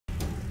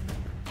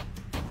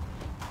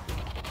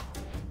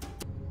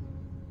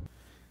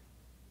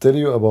tell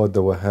you about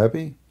the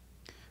Wahabi.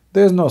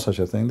 There is no such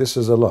a thing. This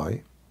is a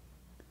lie.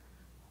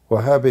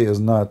 Wahabi is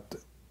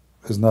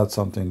not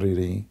something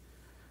really.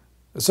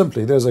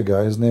 Simply, there's a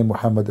guy, his name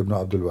Muhammad ibn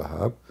Abdul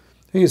Wahhab.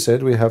 He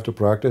said we have to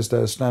practice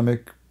the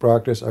Islamic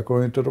practice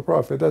according to the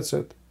Prophet. That's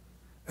it.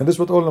 And this is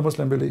what all the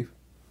Muslims believe.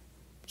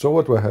 So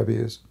what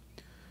Wahabi is?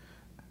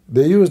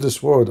 They use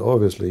this word,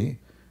 obviously,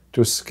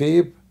 to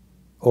escape,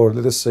 or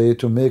let us say,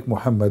 to make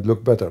Muhammad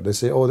look better. They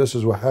say, oh, this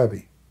is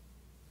Wahabi.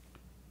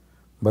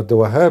 But the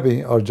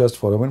Wahabi are just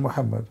following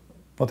Muhammad,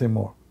 nothing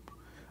more.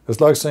 It's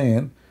like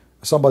saying,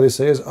 somebody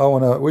says,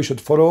 we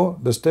should follow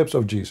the steps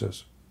of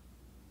Jesus.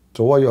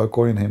 So why you are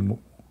calling him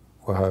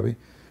Wahabi?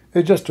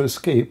 It's just to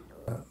escape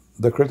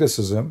the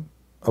criticism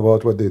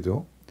about what they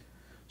do.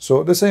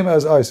 So the same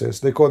as ISIS,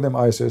 they call them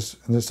ISIS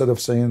instead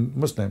of saying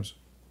Muslims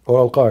or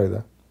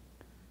Al-Qaeda.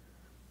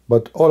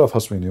 But all of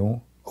us we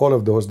knew, all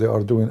of those, they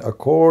are doing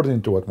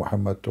according to what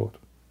Muhammad taught.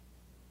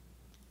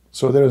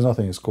 So there is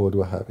nothing is called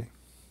Wahabi.